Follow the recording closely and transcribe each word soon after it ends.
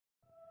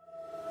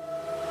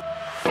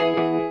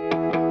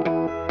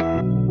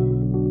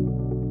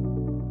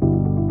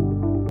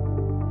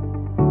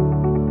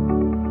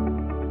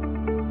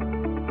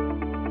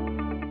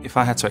If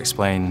I had to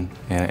explain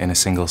in a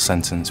single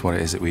sentence what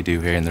it is that we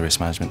do here in the risk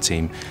management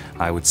team,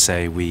 I would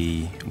say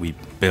we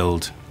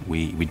build,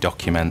 we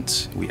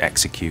document, we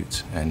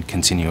execute and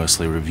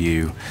continuously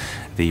review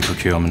the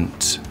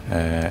procurement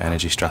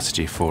energy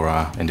strategy for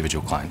our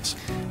individual clients.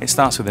 It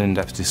starts with an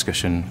in-depth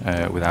discussion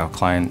with our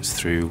clients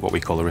through what we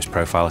call a risk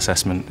profile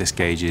assessment. This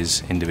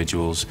gauges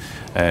individuals'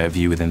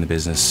 view within the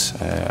business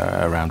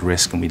around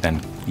risk, and we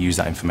then use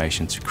that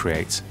information to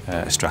create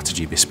a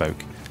strategy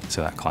bespoke to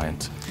that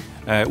client.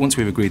 Once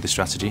we've agreed the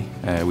strategy,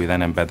 we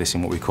then embed this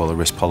in what we call a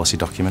risk policy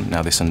document.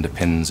 Now this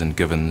underpins and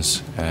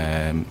governs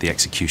the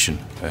execution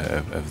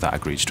of that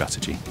agreed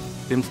strategy.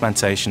 The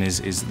implementation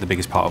is the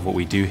biggest part of what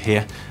we do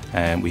here.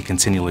 We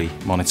continually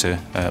monitor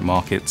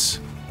markets,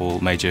 all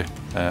major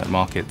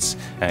markets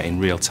in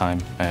real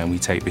time, and we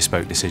take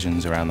bespoke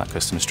decisions around that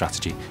customer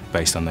strategy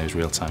based on those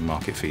real-time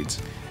market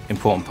feeds.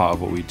 Important part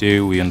of what we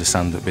do, we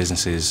understand that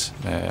businesses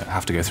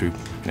have to go through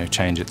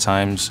change at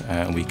times,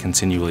 and we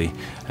continually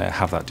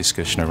have that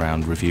discussion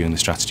around reviewing the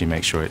strategy,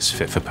 make sure it's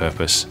fit for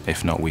purpose.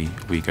 If not, we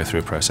go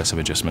through a process of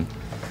adjustment.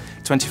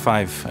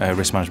 25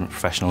 risk management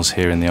professionals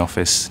here in the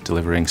office,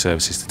 delivering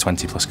services to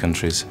 20 plus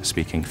countries,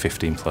 speaking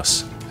 15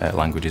 plus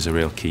languages, a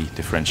real key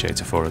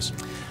differentiator for us.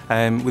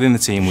 Within the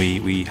team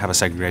we have a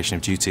segregation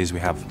of duties. We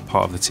have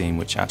part of the team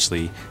which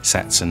actually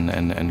sets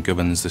and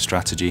governs the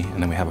strategy,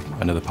 and then we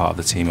have another part of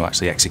the team who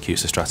actually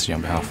executes the strategy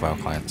on behalf of our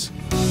clients.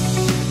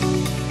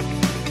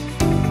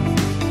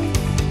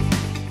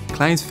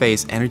 Clients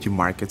face energy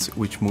markets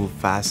which move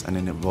fast and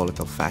in a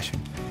volatile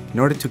fashion. In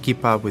order to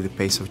keep up with the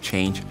pace of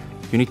change,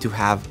 you need to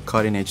have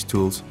cutting-edge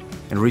tools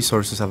and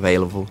resources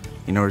available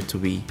in order to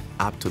be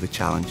up to the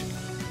challenge.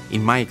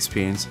 In my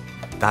experience,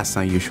 that's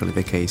not usually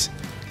the case.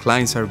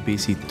 Clients are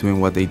busy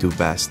doing what they do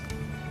best,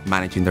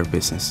 managing their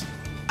business.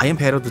 I am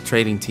head of the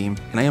trading team,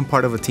 and I am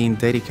part of a team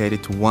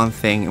dedicated to one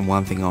thing and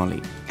one thing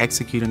only: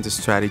 executing the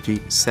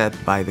strategy set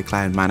by the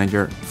client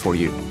manager for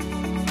you.